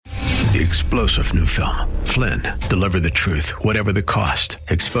The explosive new film, Flynn, deliver the truth, whatever the cost,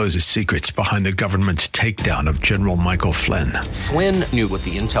 exposes secrets behind the government's takedown of General Michael Flynn. Flynn knew what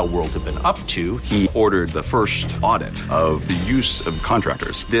the intel world had been up to. He ordered the first audit of the use of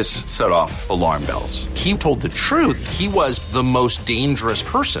contractors. This set off alarm bells. He told the truth. He was the most dangerous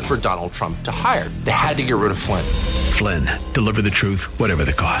person for Donald Trump to hire. They had to get rid of Flynn. Flynn, deliver the truth, whatever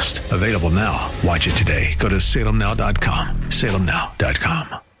the cost. Available now. Watch it today. Go to salemnow.com.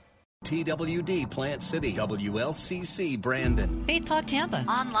 salemnow.com. TWD Plant City, WLCC Brandon. Faith Talk Tampa.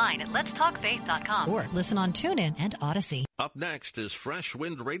 Online at letstalkfaith.com. Or listen on TuneIn and Odyssey. Up next is Fresh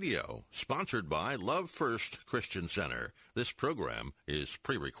Wind Radio, sponsored by Love First Christian Center. This program is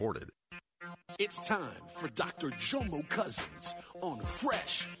pre-recorded. It's time for Dr. Jomo Cousins on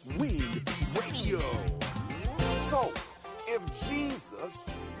Fresh Wind Radio. So, if Jesus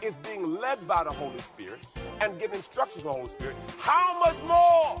is being led by the Holy Spirit and getting instructions from the Holy Spirit, how much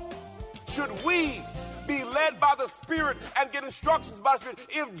more should we be led by the Spirit and get instructions by the Spirit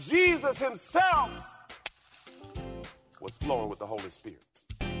if Jesus himself was flowing with the Holy Spirit?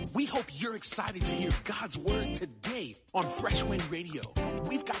 We hope you're excited to hear God's word today on Fresh Wind Radio.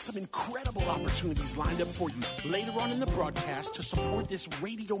 We've got some incredible opportunities lined up for you later on in the broadcast to support this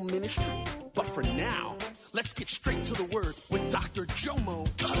radio ministry. But for now, let's get straight to the word with Dr. Jomo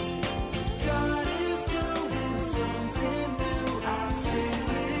Cousins. God is doing something new. I feel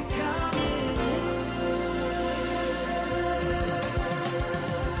it coming.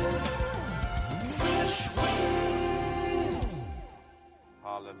 Fresh Wind.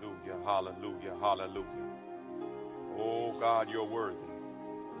 Hallelujah, hallelujah, hallelujah. Oh, God, you're worthy.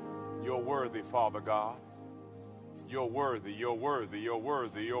 You're worthy, Father God. You're worthy, you're worthy, you're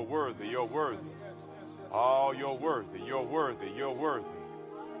worthy, you're worthy, you're worthy. Oh, you're worthy, you're worthy, you're worthy.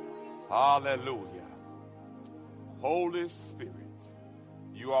 Hallelujah. Holy Spirit,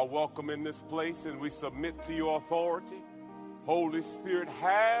 you are welcome in this place, and we submit to your authority. Holy Spirit,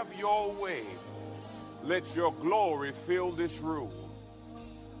 have your way. Let your glory fill this room.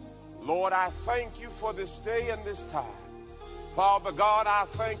 Lord, I thank you for this day and this time. Father God, I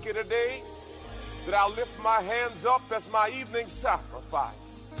thank you today that I lift my hands up as my evening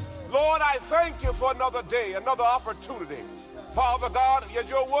sacrifice. Lord, I thank you for another day, another opportunity. Father God, as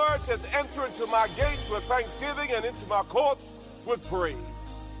your word says, enter into my gates with thanksgiving and into my courts with praise.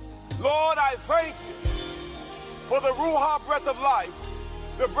 Lord, I thank you for the Ruach breath of life,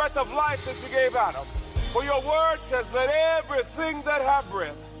 the breath of life that you gave Adam. For your word says, let everything that have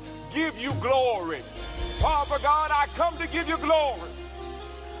breath give you glory. Father God, I come to give you glory.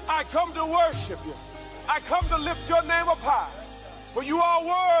 I come to worship you. I come to lift your name up high. For you are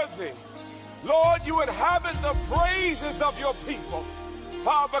worthy. Lord, you inhabit the praises of your people.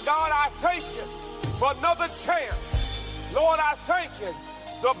 Father God, I thank you for another chance. Lord, I thank you.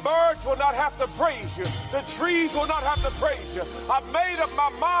 The birds will not have to praise you. The trees will not have to praise you. I've made up my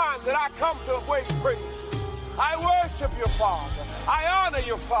mind that I come to wait praise you. I worship you, Father. I honor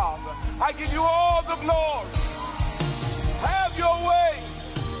you, Father. I give you all the glory. Have your way.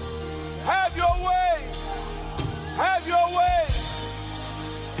 Have your way. Have your way.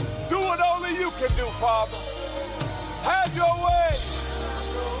 Do what only you can do, Father. Have your way.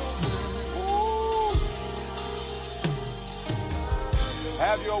 Ooh.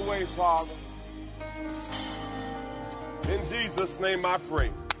 Have your way, Father. In Jesus' name I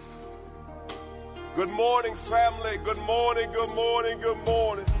pray. Good morning, family. Good morning, good morning, good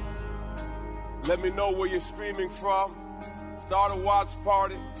morning. Let me know where you're streaming from. Start a watch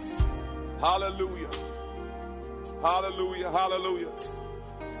party. Hallelujah. Hallelujah, hallelujah.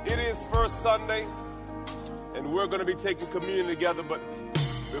 It is First Sunday, and we're going to be taking communion together. But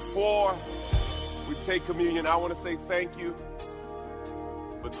before we take communion, I want to say thank you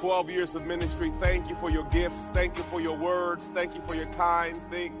for 12 years of ministry. Thank you for your gifts. Thank you for your words. Thank you for your kind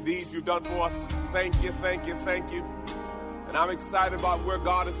deeds you've done for us. Thank you, thank you, thank you. And I'm excited about where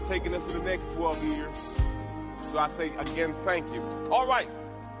God is taking us for the next 12 years. So I say again, thank you. All right.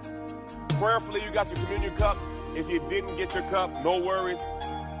 Prayerfully, you got your communion cup. If you didn't get your cup, no worries.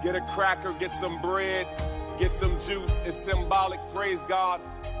 Get a cracker, get some bread, get some juice. It's symbolic. Praise God.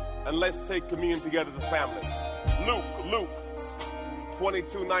 And let's take communion together as a family. Luke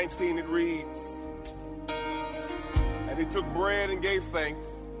 22:19, it reads, and he took bread and gave thanks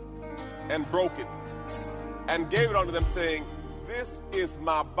and broke it and gave it unto them, saying, this is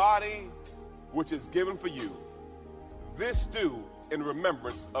my body which is given for you. This do in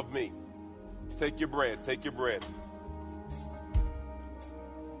remembrance of me. Take your bread, take your bread.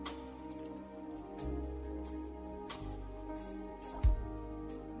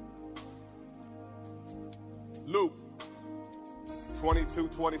 Luke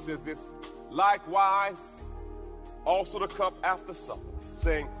 22:20 says this, likewise, also the cup after supper,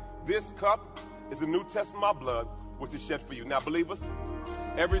 saying, this cup is the New Testament of my blood, which is shed for you. Now, believers,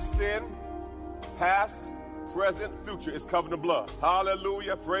 every sin, past, present, future, is covered in the blood.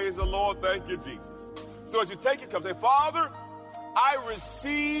 Hallelujah. Praise the Lord. Thank you, Jesus. So as you take your cup, say, Father, I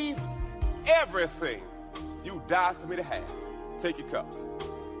receive everything you died for me to have. Take your cups.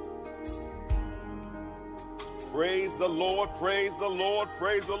 Praise the Lord, praise the Lord,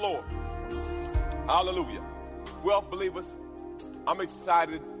 praise the Lord. Hallelujah. Well, believers, I'm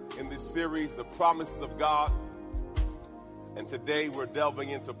excited in this series, The Promises of God. And today we're delving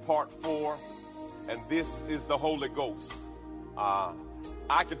into part 4, and this is the Holy Ghost.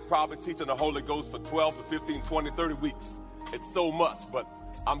 I could probably teach on the Holy Ghost for 12 to 15, 20, 30 weeks. It's so much, but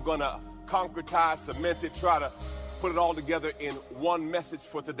I'm going to concretize, cement it, try to put it all together in one message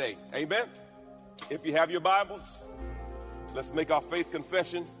for today. Amen? If you have your Bibles, let's make our faith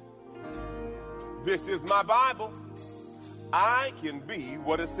confession. This is my Bible. I can be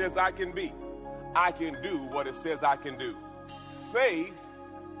what it says I can be. I can do what it says I can do. Faith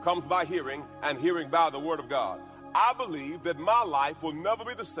comes by hearing, and hearing by the Word of God. I believe that my life will never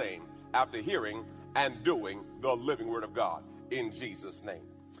be the same after hearing and doing the living Word of God in Jesus' name.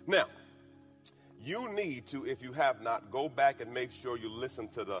 Now, you need to, if you have not, go back and make sure you listen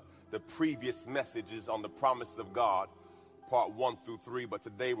to the previous messages on the promises of God, part 1 through 3, but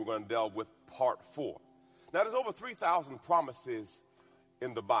today we're going to delve with part 4. Now, there's over 3,000 promises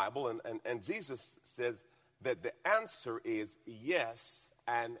in the Bible, and Jesus says that the answer is yes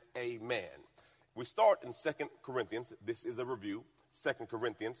and amen. We start in 2 Corinthians. This is a review. 2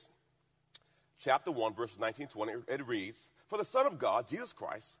 Corinthians chapter 1, verse 19-20. It reads, for the Son of God, Jesus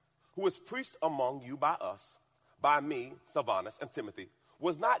Christ, who was preached among you by us, by me, Silvanus, and Timothy,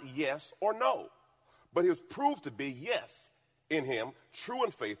 was not yes or no, but he was proved to be yes in him, true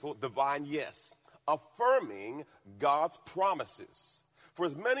and faithful, divine yes, affirming God's promises. For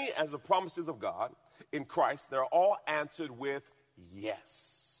as many as the promises of God in Christ, they're all answered with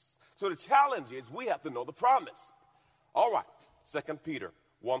yes. So the challenge is we have to know the promise. All right, 2 Peter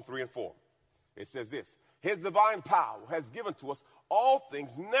 1, 3, and 4. It says this, his divine power has given to us all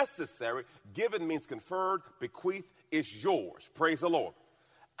things necessary. Given means conferred, bequeathed is yours. Praise the Lord.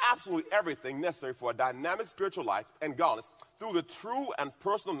 Absolutely everything necessary for a dynamic spiritual life and godliness through the true and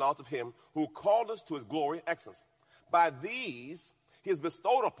personal knowledge of him who called us to his glory and excellence. By these, he has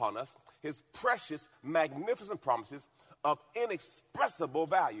bestowed upon us his precious, magnificent promises of inexpressible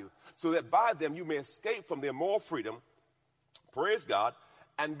value, so that by them you may escape from the immoral freedom, praise God,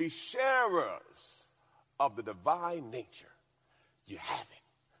 and be sharers of the divine nature. You have it.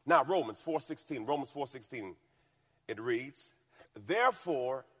 Now, Romans 4:16, it reads,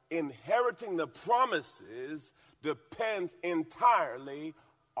 therefore, inheriting the promises depends entirely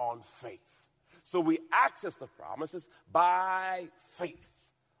on faith. So we access the promises by faith.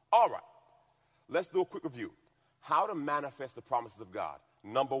 All right, let's do a quick review. How to manifest the promises of God.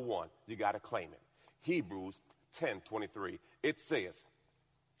 Number 1, you got to claim it. Hebrews 10:23, it says,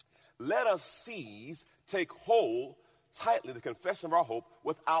 let us seize, take hold tightly the confession of our hope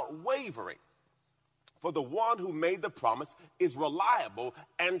without wavering. For the one who made the promise is reliable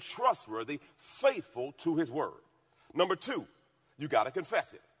and trustworthy, faithful to his word. Number 2, you got to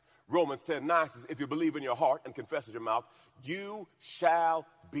confess it. Romans 10:9 says, if you believe in your heart and confess with your mouth, you shall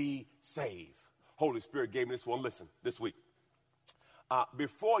be saved. Holy Spirit gave me this one. Listen, this week.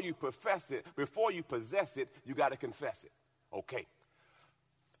 Before you possess it, you got to confess it. Okay.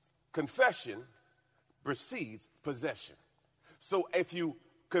 Confession precedes possession. So if you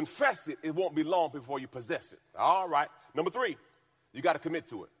confess it, it won't be long before you possess it. All right. Number 3, you got to commit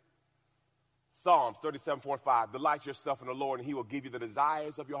to it. Psalms 37:4-5, delight yourself in the Lord, and he will give you the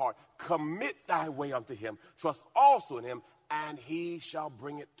desires of your heart. Commit thy way unto him. Trust also in him, and he shall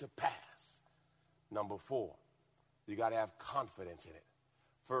bring it to pass. Number 4, you got to have confidence in it.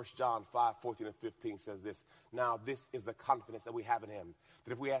 1 John 5:14-15 says this, now this is the confidence that we have in him,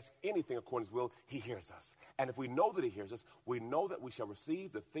 that if we ask anything according to his will, he hears us. And if we know that he hears us, we know that we shall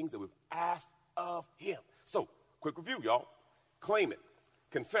receive the things that we've asked of him. So, quick review, y'all. Claim it,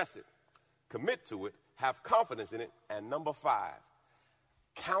 confess it, commit to it, have confidence in it, and number 5,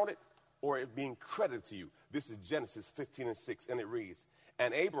 count it or it being credited to you. This is Genesis 15:6, and it reads,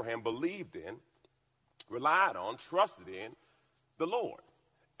 and Abraham believed in, relied on, trusted in the Lord,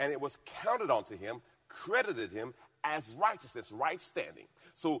 and it was counted unto him, credited him as righteousness, right standing.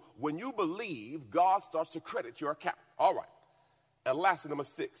 So when you believe, God starts to credit your account. All right. And lastly, number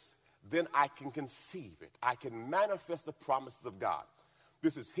 6, then I can conceive it. I can manifest the promises of God.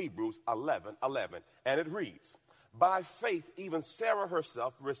 This is Hebrews 11:11, and it reads, By faith, even Sarah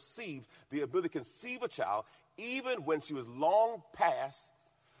herself received the ability to conceive a child even when she was long past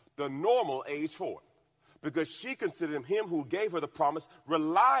the normal age for it, because she considered him who gave her the promise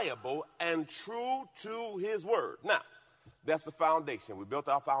reliable and true to his word. Now, that's the foundation. We built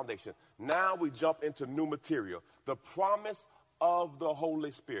our foundation. Now we jump into new material, the promise of the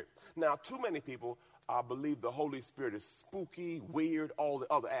Holy Spirit. Now, too many people believe the Holy Spirit is spooky, weird, all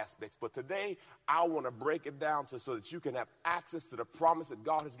the other aspects. But today, I want to break it down so that you can have access to the promise that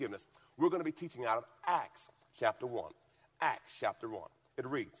God has given us. We're going to be teaching out of Acts chapter 1. Acts chapter 1. It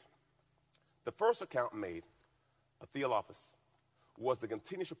reads, the first account made of Theophilus was the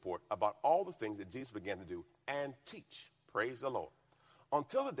continuous report about all the things that Jesus began to do and teach. Praise the Lord.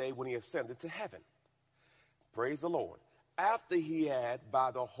 Until the day when he ascended to heaven. Praise the Lord. After he had,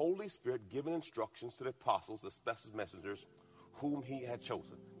 by the Holy Spirit, given instructions to the apostles, the special messengers, whom he had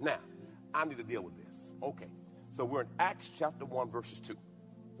chosen. Now, I need to deal with this. Okay, so we're in Acts chapter 1, verses 2.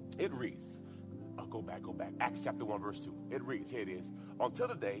 It reads, go back. Acts chapter 1, verse 2. It reads, here it is. Until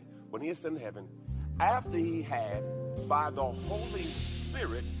the day when he ascended to heaven, after he had, by the Holy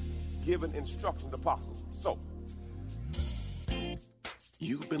Spirit, given instructions to the apostles. So,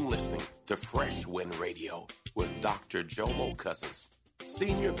 you've been listening to Fresh Wind Radio with Dr. Jomo Cousins,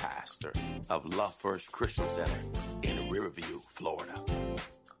 Senior Pastor of Love First Christian Center in Riverview, Florida.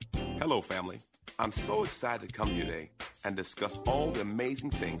 hello, family. I'm so excited to come to you today and discuss all the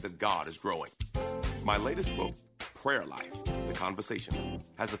amazing things that God is growing. My latest book, Prayer Life, The Conversation,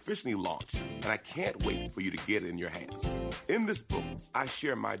 has officially launched, and I can't wait for you to get it in your hands. In this book, I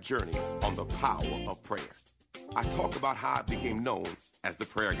share my journey on the power of prayer. I talk about how I became known as the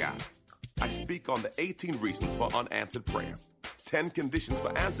prayer guy. I speak on the 18 reasons for unanswered prayer, 10 conditions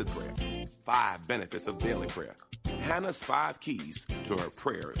for answered prayer, 5 benefits of daily prayer, Hannah's 5 keys to her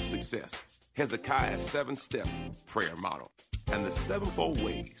prayer success, Hezekiah's 7-step prayer model, and the 7-fold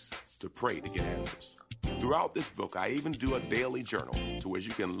ways to pray to get answers. Throughout this book, I even do a daily journal to where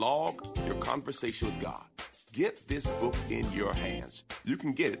you can log your conversation with God. Get this book in your hands. You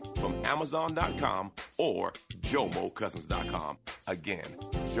can get it from Amazon.com or JomoCousins.com. Again,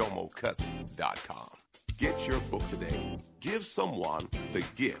 JomoCousins.com. Get your book today. Give someone the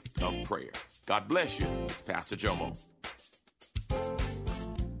gift of prayer. God bless you. It's Pastor Jomo.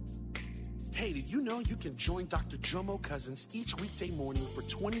 Hey, did you know you can join Dr. Jomo Cousins each weekday morning for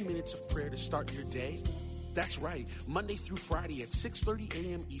 20 minutes of prayer to start your day? That's right. Monday through Friday at 6:30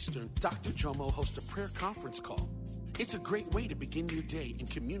 a.m. Eastern, Dr. Jomo hosts a prayer conference call. It's a great way to begin your day in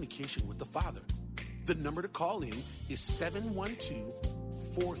communication with the Father. The number to call in is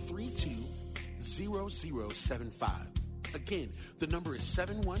 712-432-0075. Again, the number is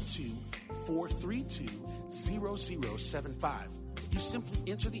 712-432-0075. You simply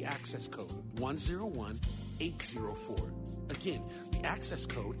enter the access code 101804. Again, the access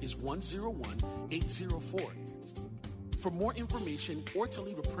code is 101804. For more information or to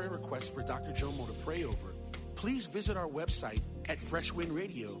leave a prayer request for Dr. Jomo to pray over, please visit our website at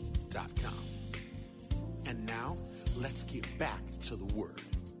freshwindradio.com. And now, let's get back to the Word.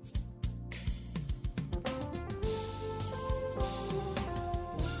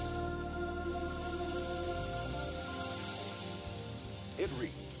 It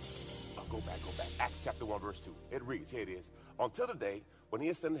reads, go back. Acts chapter 1, verse 2. It reads, here it is. Until the day when he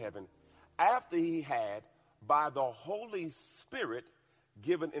ascended to heaven, after he had, by the Holy Spirit,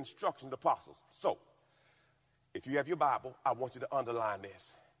 given instruction to apostles. So, if you have your Bible, I want you to underline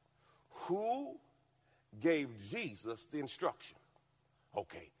this. Who gave Jesus the instruction?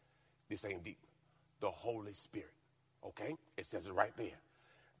 Okay, this ain't deep. The Holy Spirit. Okay, it says it right there.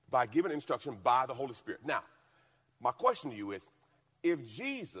 By giving instruction by the Holy Spirit. Now, my question to you is, if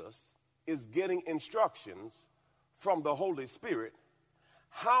Jesus is getting instructions from the Holy Spirit,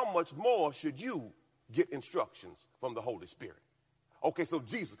 how much more should you get instructions from the Holy Spirit? Okay, so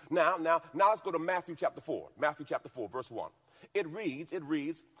Jesus. Now let's go to Matthew chapter 4. Matthew chapter 4, verse 1. It reads,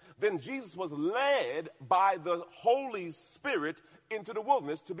 then Jesus was led by the Holy Spirit into the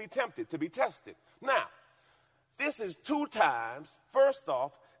wilderness to be tempted, to be tested. Now, this is 2 times. First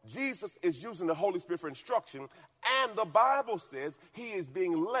off, Jesus is using the Holy Spirit for instruction, and the Bible says he is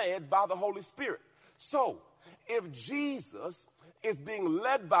being led by the Holy Spirit. So, if Jesus is being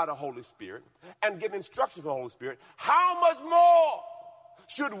led by the Holy Spirit and getting instruction from the Holy Spirit, how much more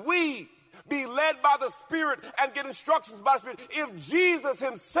should we be led by the Spirit and get instructions by the Spirit if Jesus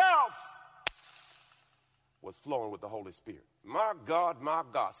himself was flowing with the Holy Spirit? My God, my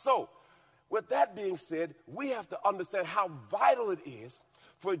God. So, with that being said, we have to understand how vital it is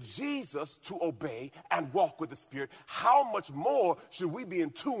for Jesus to obey and walk with the Spirit. How much more should we be in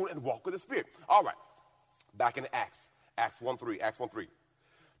tune and walk with the Spirit? All right, back in Acts 1:3.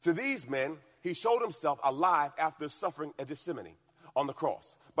 To these men, he showed himself alive after suffering at Gethsemane on the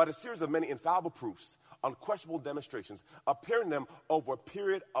cross by a series of many infallible proofs, unquestionable demonstrations, appearing them over a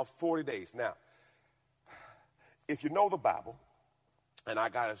period of 40 days. Now, if you know the Bible, and I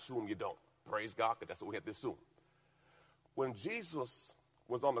got to assume you don't, praise God, because that's what we have to assume. When Jesus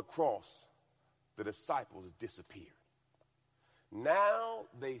was on the cross, the disciples disappeared. Now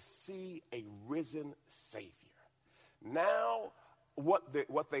they see a risen Savior. Now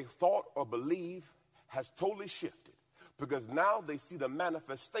what they thought or believed has totally shifted, because now they see the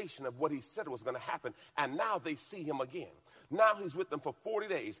manifestation of what he said was going to happen, and now they see him again. Now he's with them for 40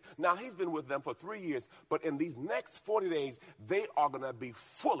 days. Now he's been with them for 3 years, but in these next 40 days, they are going to be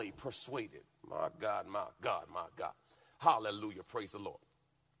fully persuaded. My God, my God, my God. Hallelujah, praise the Lord.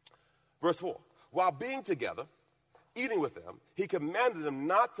 Verse 4, while being together, eating with them, he commanded them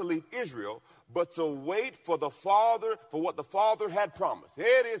not to leave Israel, but to wait for what the Father had promised.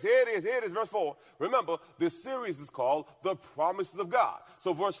 Here it is, verse 4. Remember, this series is called The Promises of God.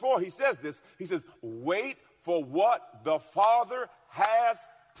 So verse 4, he says this. He says, wait for what the Father has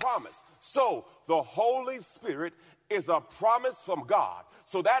promised. So the Holy Spirit is a promise from God.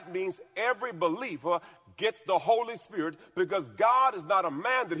 So that means every believer gets the Holy Spirit, because God is not a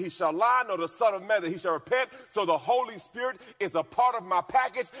man that he shall lie, nor the son of man that he shall repent. So the Holy Spirit is a part of my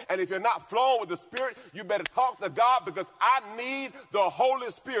package. And if you're not flowing with the Spirit, you better talk to God, because I need the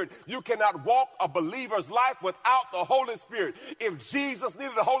Holy Spirit. You cannot walk a believer's life without the Holy Spirit. If Jesus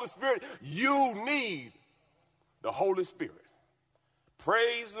needed the Holy Spirit, you need the Holy Spirit.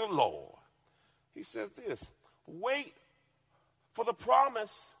 Praise the Lord. He says this, wait for the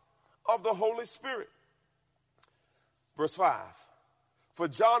promise of the Holy Spirit. Verse 5, for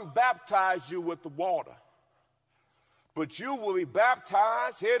John baptized you with the water, but you will be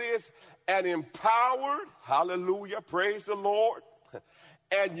baptized, here it is, and empowered, hallelujah, praise the Lord,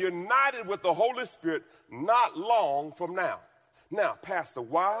 and united with the Holy Spirit not long from now. Now, Pastor,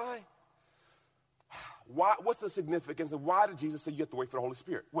 why? What's the significance, and why did Jesus say you have to wait for the Holy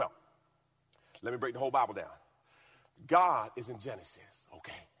Spirit? Well, let me break the whole Bible down. God is in Genesis,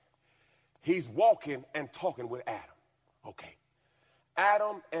 okay? He's walking and talking with Adam. Okay,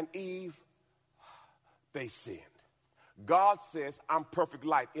 Adam and Eve, they sinned. God says, I'm perfect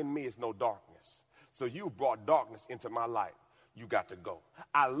light. In me is no darkness. So you brought darkness into my light. You got to go.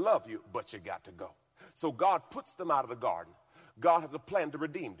 I love you, but you got to go. So God puts them out of the garden. God has a plan to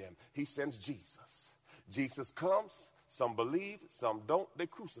redeem them. He sends Jesus. Jesus comes. Some believe, some don't. They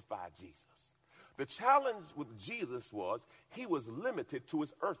crucify Jesus. The challenge with Jesus was he was limited to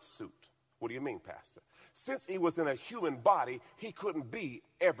his earth suit. What do you mean, Pastor? Since he was in a human body, he couldn't be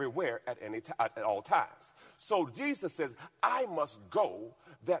everywhere at all times. So Jesus says, I must go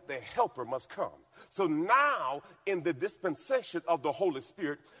that the helper must come. So now in the dispensation of the Holy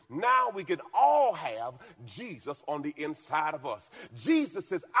Spirit, now we can all have Jesus on the inside of us. Jesus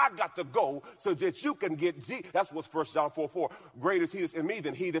says, I got to go so that you can get Jesus. That's what's 1 John 4:4. Greater is he that's in me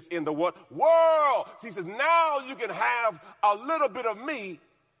than he that's in the what? World. So he says, now you can have a little bit of me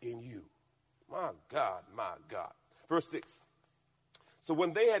in you. My God, my God. Verse 6. So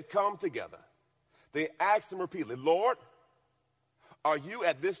when they had come together, they asked him repeatedly, Lord, are you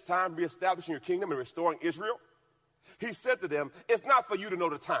at this time reestablishing your kingdom and restoring Israel? He said to them, it's not for you to know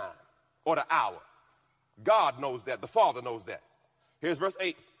the time or the hour. God knows that. The Father knows that. Here's verse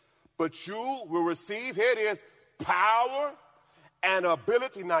 8. But you will receive, here it is, power and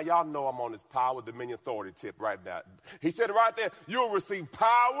ability. Now, y'all know I'm on this power, dominion, authority tip right now. He said it right there. You'll receive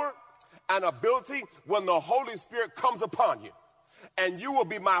power and ability when the Holy Spirit comes upon you. And you will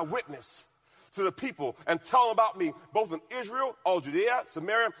be my witness to the people and tell them about me, both in Israel, all Judea,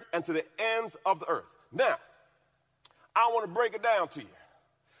 Samaria, and to the ends of the earth. Now, I want to break it down to you.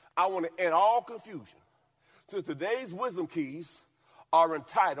 I want to end all confusion. So today's wisdom keys are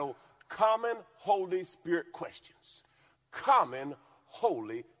entitled Common Holy Spirit Questions. Common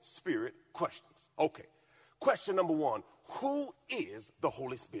Holy Spirit Questions. Okay. Question number 1. Who is the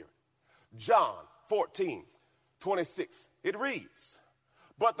Holy Spirit? John 14:26. It reads,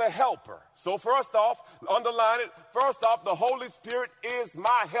 but the helper. So first off, underline it. First off, the Holy Spirit is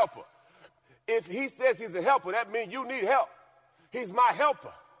my helper. If he says he's a helper, that means you need help. He's my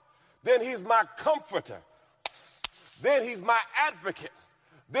helper. Then he's my comforter. Then he's my advocate.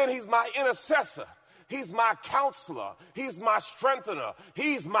 Then he's my intercessor. He's my counselor. He's my strengthener.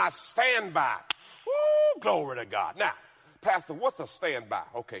 He's my standby. Woo, glory to God. Now, Pastor, what's a standby?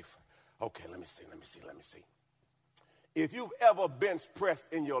 Okay, let me see. If you've ever bench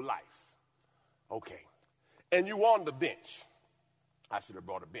pressed in your life, okay, and you on the bench, I should have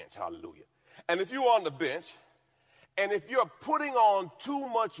brought a bench, hallelujah, And if you're on the bench, and if you're putting on too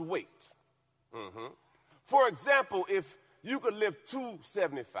much weight, for example, if you could lift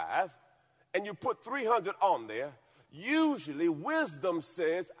 275 and you put 300 on there, usually wisdom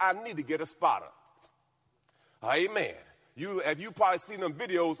says, I need to get a spotter. Amen. Have you probably seen them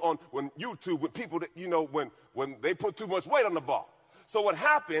videos on YouTube with people that, when they put too much weight on the bar. So what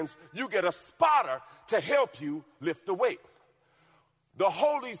happens, you get a spotter to help you lift the weight. The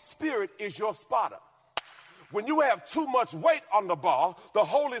Holy Spirit is your spotter. When you have too much weight on the bar, the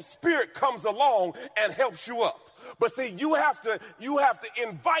Holy Spirit comes along and helps you up. But see, you have to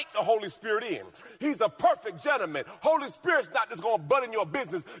invite the Holy Spirit in. He's a perfect gentleman. Holy Spirit's not just going to butt in your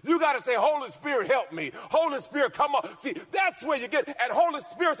business. You got to say, Holy Spirit, help me. Holy Spirit, come on. See, that's where you get, and Holy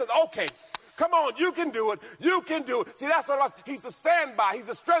Spirit says, okay, come on, you can do it. You can do it. See, that's what I was, he's the standby. He's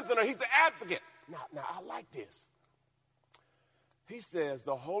the strengthener. He's the advocate. Now, I like this. He says,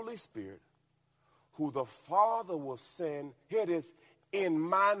 the Holy Spirit, who the Father will send, here it is, in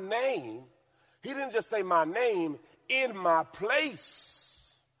my name. He didn't just say my name, in my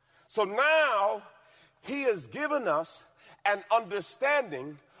place. So now he has given us an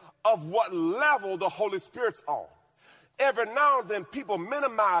understanding of what level the Holy Spirit's on. Every now and then people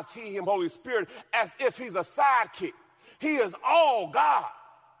minimize he, him, Holy Spirit as if he's a sidekick. He is all God.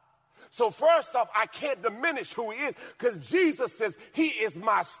 So first off, I can't diminish who he is because Jesus says he is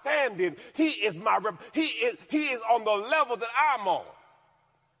my stand-in. He is on the level that I'm on.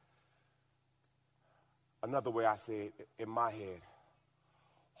 Another way I say it in my head,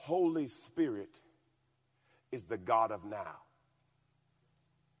 Holy Spirit is the God of now.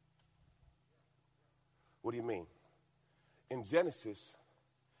 What do you mean? In Genesis,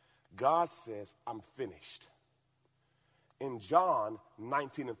 God says, I'm finished. In John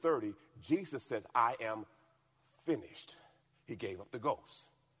 19:30, Jesus says, I am finished. He gave up the ghost.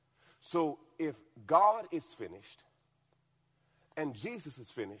 So if God is finished and Jesus is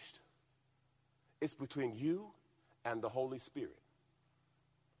finished, it's between you and the Holy Spirit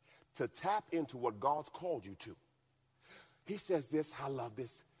to tap into what God's called you to. He says this, I love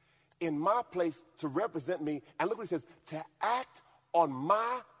this, in my place to represent me, and look what he says, to act on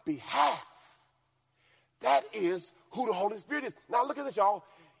my behalf. That is who the Holy Spirit is. Now look at this, y'all.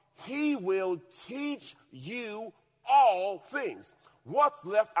 He will teach you all things. What's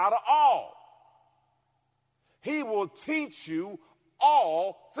left out of all? He will teach you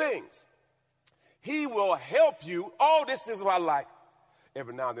all things. He will help you. Oh, this is what I like.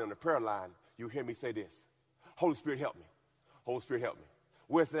 Every now and then on the prayer line, you hear me say this. Holy Spirit, help me. Holy Spirit, help me.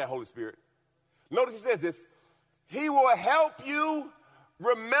 Where's that, Holy Spirit? Notice he says this. He will help you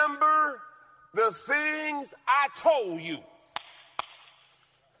remember the things I told you.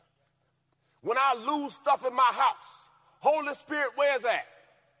 When I lose stuff in my house, Holy Spirit, where's that?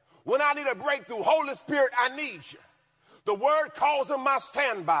 When I need a breakthrough, Holy Spirit, I need you. The word calls him my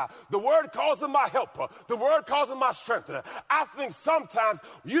standby. The word calls him my helper. The word calls him my strengthener. I think sometimes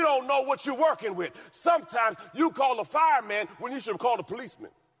you don't know what you're working with. Sometimes you call a fireman when you should have called a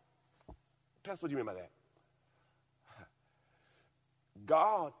policeman. That's what you mean by that.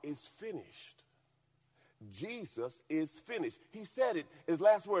 God is finished. Jesus is finished. He said it, his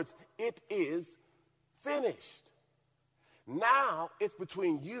last words, it is finished. Now it's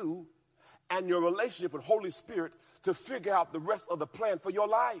between you and your relationship with Holy Spirit to figure out the rest of the plan for your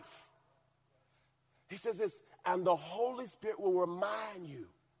life. He says this, and the Holy Spirit will remind you.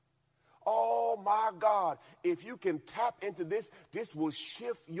 Oh my God, if you can tap into this, this will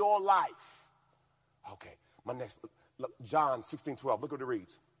shift your life. Okay, my next, look, John 16:12, look what it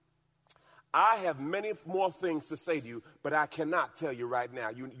reads. I have many more things to say to you, but I cannot tell you right now.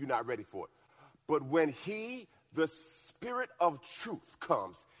 You're not ready for it. But when he, the Spirit of truth,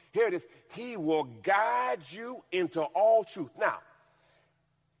 comes, here it is, he will guide you into all truth. Now,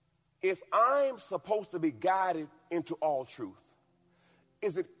 if I'm supposed to be guided into all truth,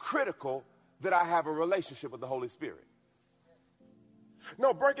 is it critical that I have a relationship with the Holy Spirit?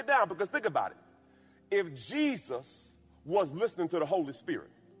 No, break it down, because think about it. If Jesus was listening to the Holy Spirit,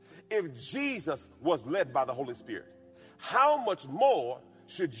 if Jesus was led by the Holy Spirit, how much more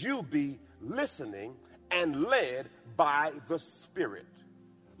should you be listening and led by the Spirit?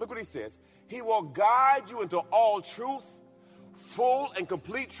 Look what he says. He will guide you into all truth, full and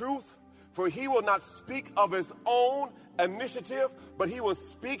complete truth, for he will not speak of his own initiative, but he will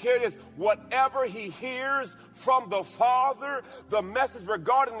speak, here it is, whatever he hears from the Father, the message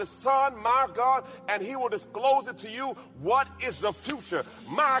regarding the Son, my God, and he will disclose it to you. What is the future?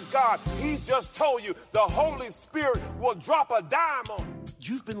 My God, he's just told you the Holy Spirit will drop a dime on you.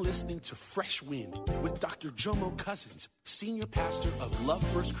 You've been listening to Fresh Wind with Dr. Jomo Cousins, Senior Pastor of Love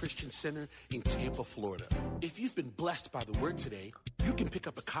First Christian Center in Tampa, Florida. If you've been blessed by the word today, you can pick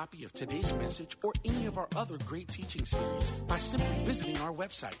up a copy of today's message or any of our other great teaching series by simply visiting our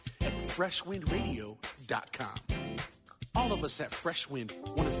website at freshwindradio.com. All of us at Fresh Wind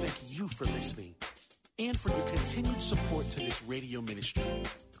want to thank you for listening and for your continued support to this radio ministry.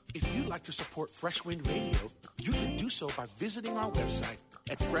 If you'd like to support Fresh Wind Radio, you can do so by visiting our website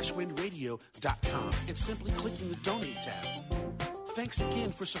at freshwindradio.com and simply clicking the Donate tab. Thanks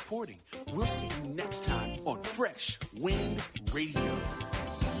again for supporting. We'll see you next time on Fresh Wind Radio.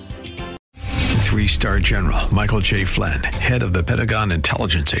 3-star General Michael J. Flynn, head of the Pentagon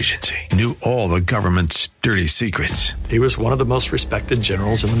Intelligence Agency, knew all the government's dirty secrets. He was one of the most respected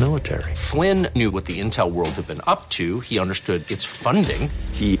generals in the military. Flynn knew what the intel world had been up to. He understood its funding.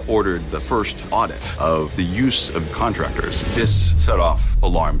 He ordered the first audit of the use of contractors. This set off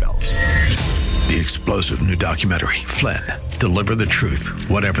alarm bells. The explosive new documentary, Flynn, Deliver the Truth,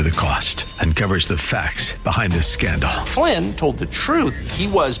 Whatever the Cost, uncovers the facts behind this scandal. Flynn told the truth. He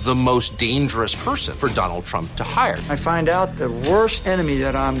was the most dangerous person for Donald Trump to hire. I find out the worst enemy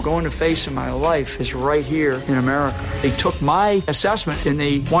that I'm going to face in my life is right here in America. They took my assessment and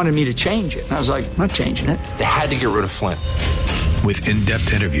they wanted me to change it. And I was like, I'm not changing it. They had to get rid of Flynn. With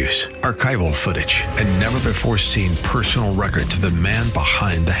in-depth interviews, archival footage, and never-before-seen personal records of the man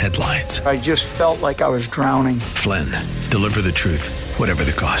behind the headlines. I just felt like I was drowning. Flynn, Deliver the Truth, Whatever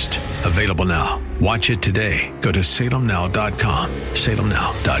the Cost. Available now. Watch it today. Go to salemnow.com.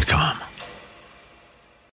 salemnow.com.